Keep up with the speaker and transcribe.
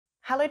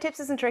Hello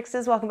tipsters and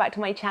tricksters, welcome back to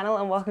my channel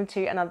and welcome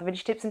to another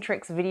vintage tips and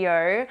tricks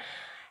video.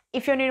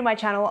 If you're new to my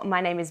channel,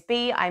 my name is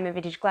Bea. I'm a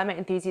vintage glamour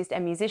enthusiast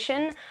and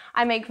musician.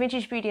 I make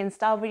vintage beauty and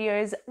style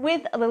videos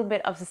with a little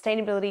bit of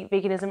sustainability,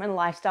 veganism and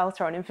lifestyle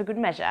thrown in for good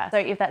measure. So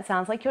if that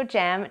sounds like your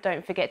jam,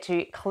 don't forget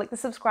to click the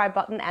subscribe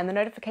button and the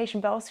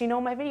notification bell so you know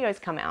when my videos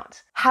come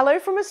out. Hello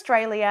from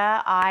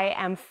Australia. I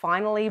am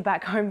finally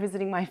back home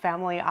visiting my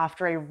family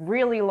after a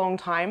really long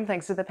time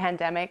thanks to the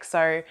pandemic.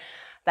 So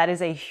that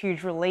is a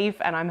huge relief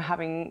and I'm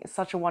having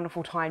such a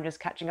wonderful time just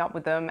catching up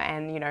with them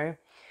and, you know,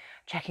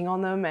 checking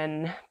on them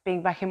and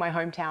being back in my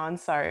hometown.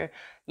 So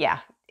yeah,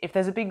 if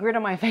there's a big grin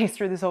on my face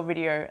through this whole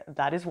video,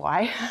 that is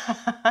why.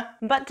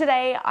 But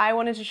today I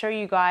wanted to show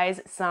you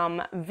guys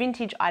some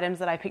vintage items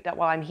that I picked up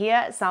while I'm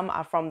here. Some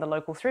are from the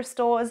local thrift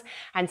stores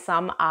and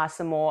some are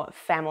some more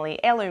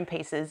family heirloom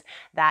pieces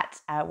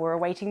that were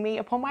awaiting me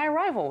upon my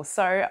arrival.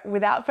 So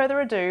without further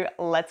ado,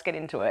 let's get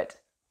into it.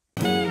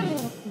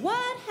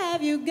 What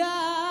have you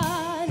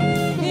got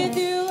if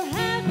you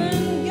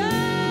haven't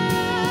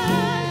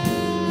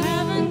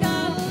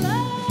got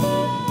love?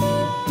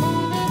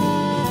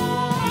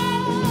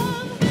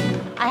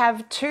 I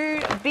have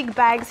two big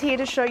bags here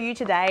to show you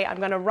today. I'm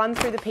going to run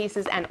through the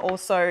pieces and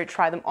also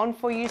try them on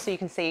for you so you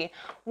can see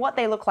what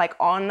they look like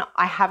on.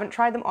 I haven't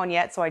tried them on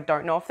yet, so I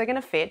don't know if they're going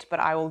to fit, but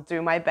I will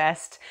do my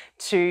best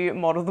to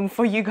model them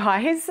for you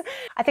guys.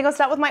 I think I'll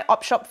start with my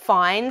op shop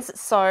finds.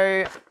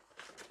 So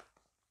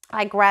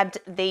I grabbed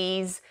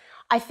these,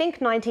 I think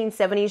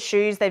 1970s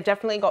shoes. They've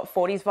definitely got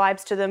 40s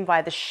vibes to them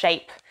by the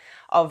shape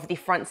of the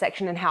front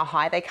section and how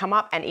high they come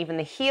up and even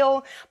the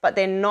heel, but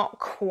they're not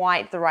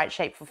quite the right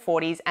shape for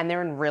 40s and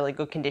they're in really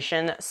good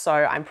condition. So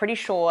I'm pretty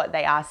sure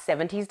they are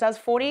 70s does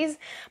 40s,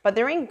 but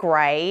they're in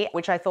gray,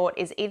 which I thought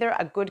is either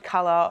a good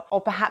color or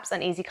perhaps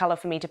an easy color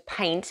for me to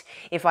paint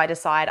if I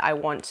decide I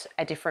want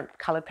a different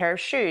colored pair of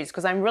shoes,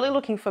 because I'm really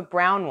looking for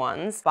brown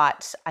ones,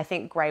 but I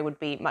think gray would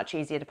be much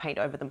easier to paint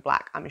over than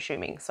black, I'm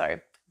assuming. So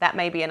that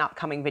may be an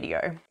upcoming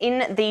video.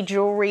 In the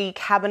jewelry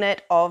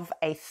cabinet of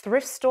a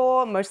thrift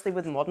store, mostly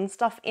with modern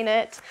stuff in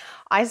it,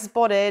 I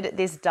spotted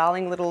this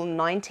darling little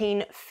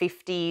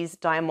 1950s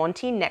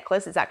diamante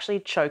necklace. It's actually a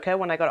choker.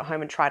 When I got it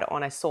home and tried it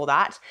on, I saw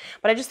that.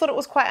 But I just thought it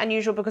was quite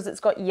unusual because it's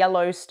got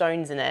yellow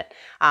stones in it.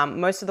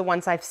 Most of the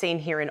ones I've seen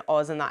here in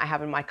Oz and that I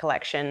have in my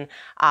collection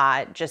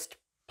are just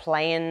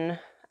plain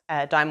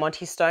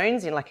diamante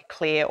stones in like a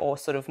clear or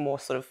sort of more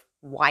sort of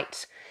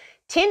white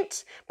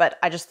tint, but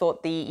I just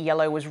thought the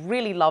yellow was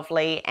really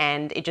lovely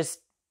and it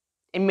just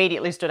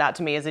immediately stood out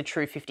to me as a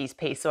true 50s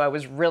piece. So I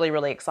was really,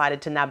 really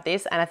excited to nab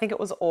this, and I think it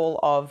was all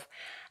of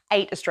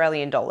 $8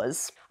 Australian.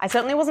 I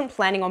certainly wasn't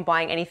planning on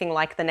buying anything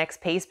like the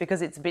next piece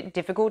because it's a bit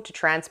difficult to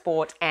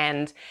transport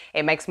and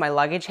it makes my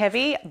luggage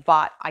heavy,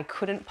 but I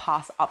couldn't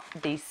pass up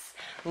this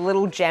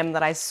little gem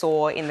that I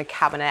saw in the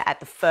cabinet at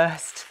the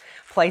first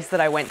place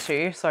that I went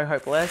to. So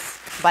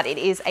hopeless. But it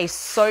is a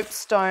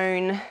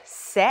soapstone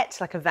set,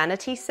 like a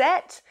vanity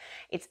set.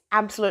 It's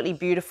absolutely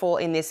beautiful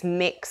in this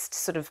mixed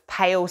sort of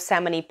pale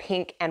salmony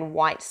pink and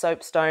white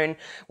soapstone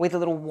with a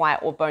little white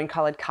or bone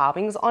colored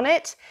carvings on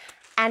it.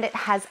 And it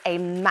has a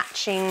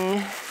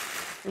matching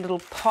little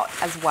pot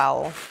as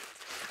well.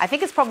 I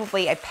think it's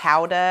probably a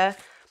powder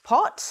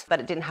pot, but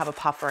it didn't have a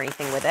puff or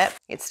anything with it.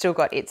 It's still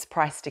got its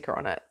price sticker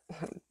on it.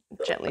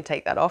 Gently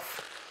take that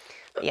off.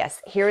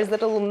 Yes, here is the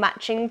little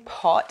matching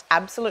pot,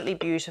 absolutely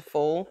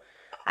beautiful.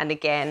 And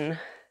again,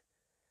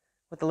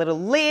 with a little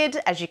lid,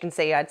 as you can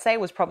see, I'd say it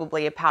was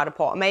probably a powder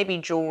pot, maybe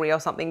jewelry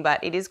or something,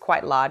 but it is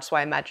quite large. So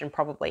I imagine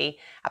probably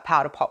a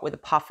powder pot with a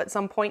puff at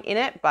some point in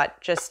it, but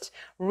just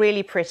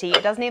really pretty.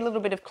 It does need a little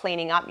bit of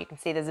cleaning up. You can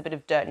see there's a bit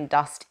of dirt and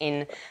dust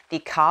in the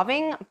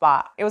carving,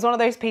 but it was one of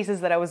those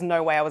pieces that there was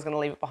no way I was going to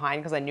leave it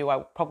behind because I knew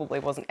I probably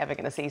wasn't ever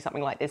going to see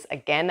something like this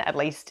again, at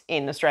least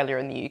in Australia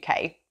and the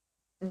UK.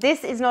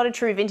 This is not a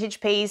true vintage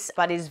piece,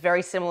 but is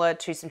very similar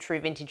to some true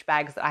vintage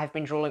bags that I have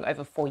been jeweling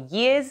over for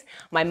years.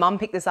 My mum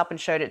picked this up and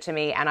showed it to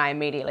me and I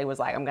immediately was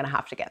like, I'm gonna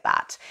have to get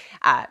that.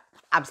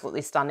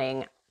 Absolutely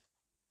stunning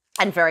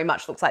and very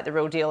much looks like the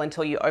real deal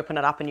until you open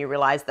it up and you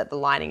realize that the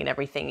lining and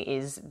everything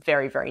is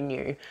very, very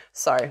new.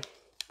 So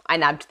I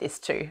nabbed this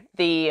too.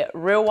 The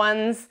real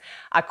ones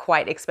are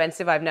quite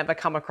expensive. I've never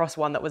come across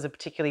one that was a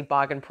particularly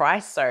bargain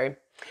price, so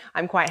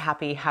I'm quite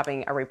happy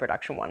having a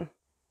reproduction one.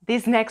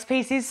 This next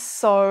piece is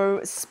so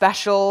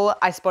special.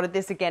 I spotted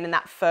this again in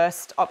that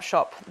first op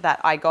shop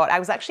that I got. I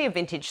was actually a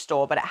vintage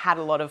store, but it had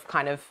a lot of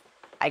kind of,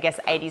 I guess,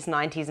 80s,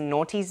 90s and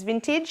noughties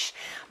vintage.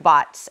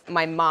 But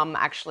my mum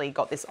actually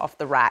got this off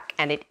the rack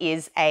and it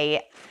is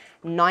a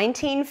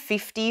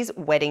 1950s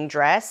wedding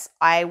dress.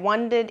 I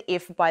wondered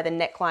if by the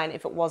neckline,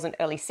 if it wasn't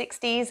early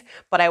 60s,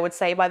 but I would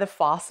say by the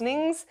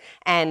fastenings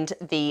and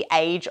the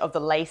age of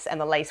the lace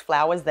and the lace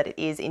flowers that it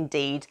is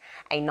indeed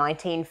a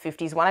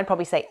 1950s one. I'd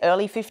probably say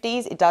early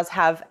 50s. It does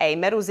have a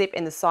metal zip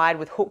in the side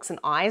with hooks and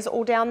eyes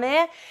all down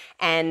there.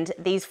 And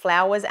these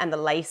flowers and the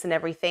lace and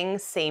everything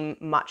seem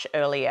much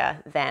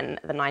earlier than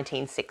the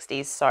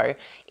 1960s. So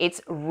it's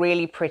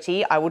really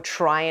pretty. I will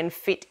try and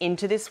fit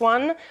into this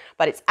one,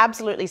 but it's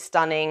absolutely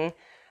stunning.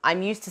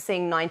 I'm used to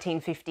seeing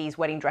 1950s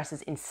wedding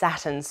dresses in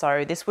satin,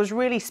 so this was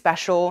really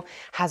special,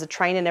 has a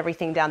train and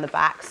everything down the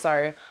back,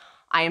 so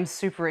I am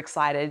super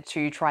excited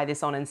to try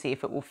this on and see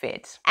if it will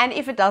fit. And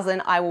if it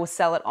doesn't, I will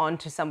sell it on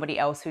to somebody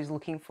else who's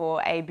looking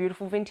for a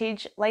beautiful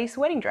vintage lace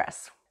wedding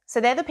dress. So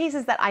they're the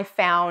pieces that I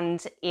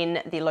found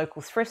in the local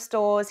thrift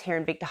stores here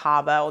in Victor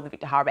Harbor or the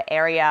Victor Harbor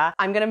area.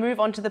 I'm gonna move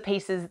on to the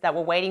pieces that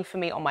were waiting for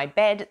me on my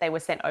bed. They were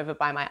sent over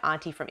by my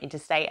auntie from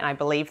interstate, and I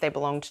believe they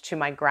belonged to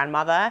my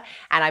grandmother.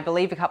 And I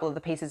believe a couple of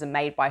the pieces are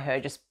made by her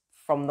just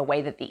from the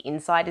way that the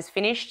inside is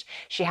finished.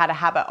 She had a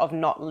habit of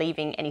not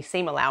leaving any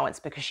seam allowance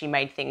because she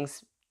made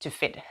things to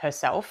fit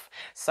herself.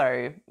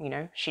 So, you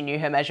know, she knew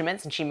her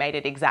measurements and she made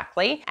it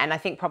exactly. And I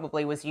think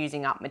probably was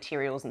using up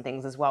materials and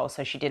things as well.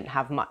 So she didn't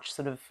have much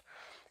sort of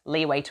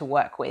leeway to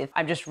work with.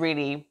 I just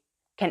really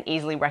can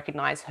easily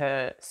recognize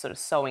her sort of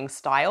sewing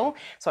style.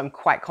 So I'm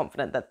quite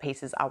confident that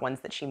pieces are ones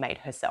that she made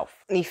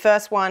herself. The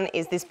first one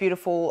is this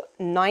beautiful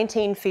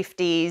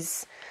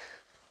 1950s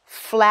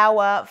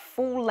flower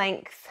full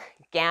length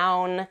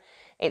gown.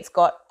 It's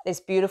got this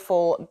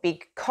beautiful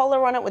big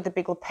collar on it with the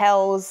big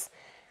lapels,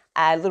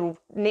 a little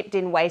nipped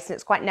in waist, and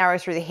it's quite narrow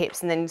through the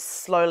hips, and then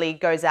slowly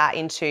goes out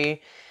into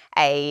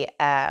a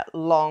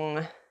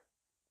long,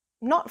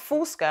 not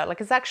full skirt, like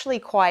it's actually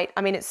quite,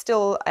 I mean, it's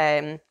still,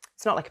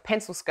 it's not like a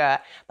pencil skirt,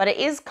 but it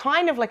is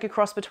kind of like a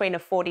cross between a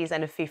 40s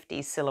and a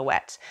 50s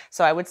silhouette.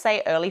 So I would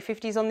say early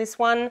 50s on this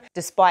one,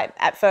 despite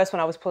at first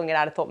when I was pulling it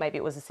out, I thought maybe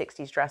it was a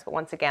 60s dress, but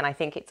once again, I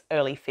think it's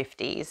early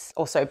 50s.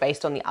 Also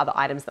based on the other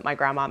items that my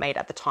grandma made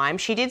at the time.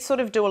 She did sort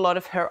of do a lot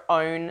of her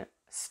own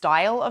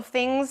style of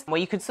things, where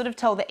you could sort of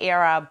tell the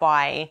era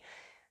by,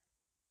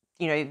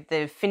 you know,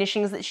 the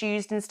finishings that she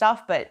used and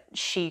stuff, but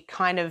she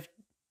kind of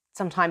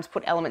sometimes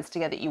put elements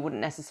together that you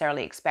wouldn't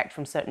necessarily expect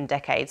from certain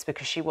decades,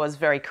 because she was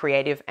very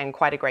creative and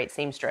quite a great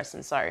seamstress,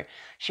 and so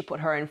she put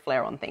her own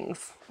flair on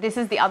things. This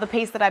is the other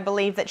piece that I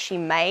believe that she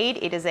made.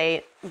 It is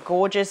a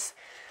gorgeous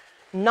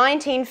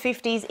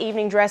 1950s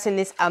evening dress in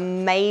this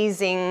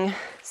amazing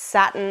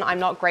satin. I'm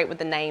not great with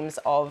the names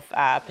of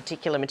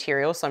particular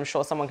materials, so I'm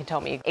sure someone can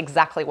tell me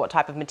exactly what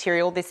type of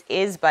material this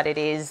is, but it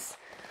is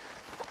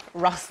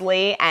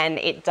rustly and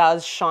it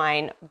does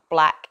shine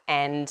black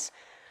and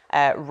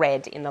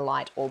red in the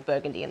light, or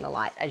burgundy in the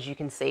light, as you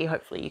can see.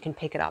 Hopefully you can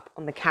pick it up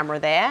on the camera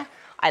there.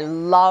 I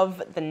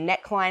love the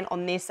neckline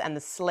on this and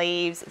the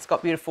sleeves. It's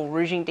got beautiful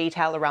ruching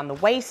detail around the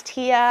waist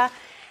here,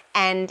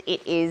 and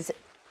it is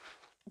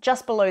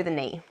just below the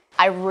knee.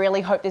 I really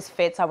hope this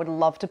fits. I would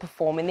love to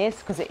perform in this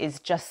because it is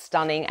just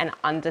stunning, and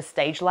under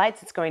stage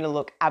lights, it's going to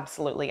look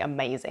absolutely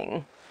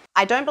amazing.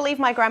 I don't believe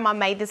my grandma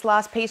made this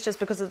last piece just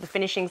because of the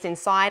finishings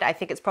inside. I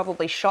think it's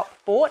probably shop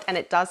bought, and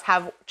it does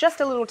have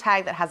just a little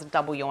tag that has a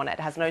W on it. It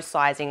has no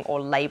sizing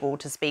or label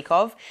to speak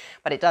of,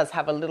 but it does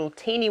have a little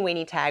teeny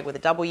weeny tag with a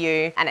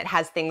W, and it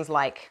has things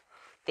like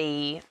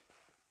the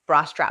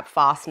brass strap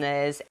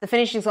fasteners. The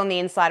finishings on the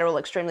inside are all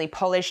extremely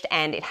polished,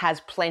 and it has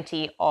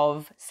plenty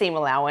of seam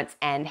allowance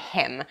and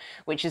hem,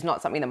 which is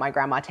not something that my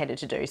grandma tended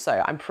to do.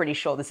 So I'm pretty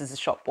sure this is a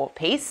shop bought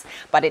piece,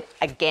 but it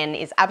again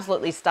is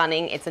absolutely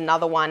stunning. It's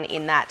another one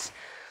in that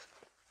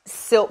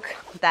silk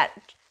that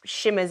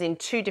shimmers in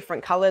two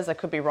different colors. I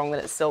could be wrong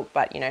that it's silk,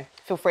 but you know,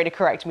 feel free to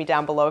correct me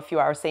down below if you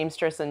are a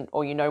seamstress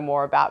or you know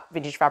more about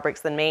vintage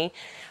fabrics than me.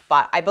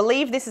 But I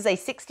believe this is a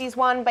 60s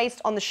one based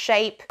on the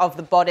shape of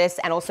the bodice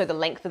and also the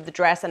length of the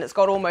dress, and it's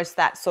got almost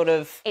that sort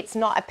of, it's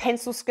not a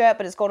pencil skirt,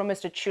 but it's got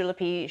almost a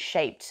tulipy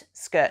shaped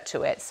skirt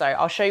to it. So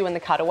I'll show you in the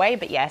cutaway,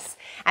 but yes,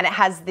 and it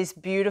has this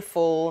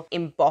beautiful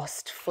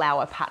embossed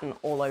flower pattern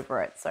all over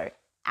it. So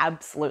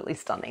absolutely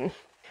stunning.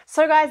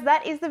 So guys,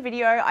 that is the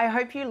video. I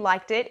hope you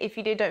liked it. If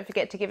you did, don't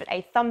forget to give it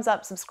a thumbs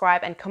up,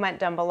 subscribe, and comment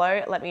down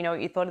below. Let me know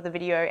what you thought of the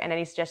video and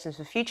any suggestions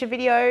for future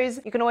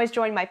videos. You can always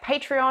join my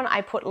Patreon. I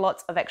put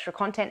lots of extra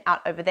content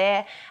out over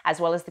there, as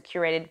well as the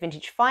curated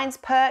vintage finds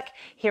perk.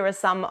 Here are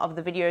some of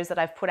the videos that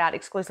I've put out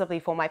exclusively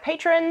for my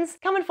patrons.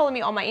 Come and follow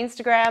me on my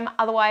Instagram.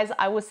 Otherwise,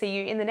 I will see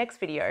you in the next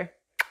video.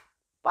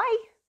 Bye.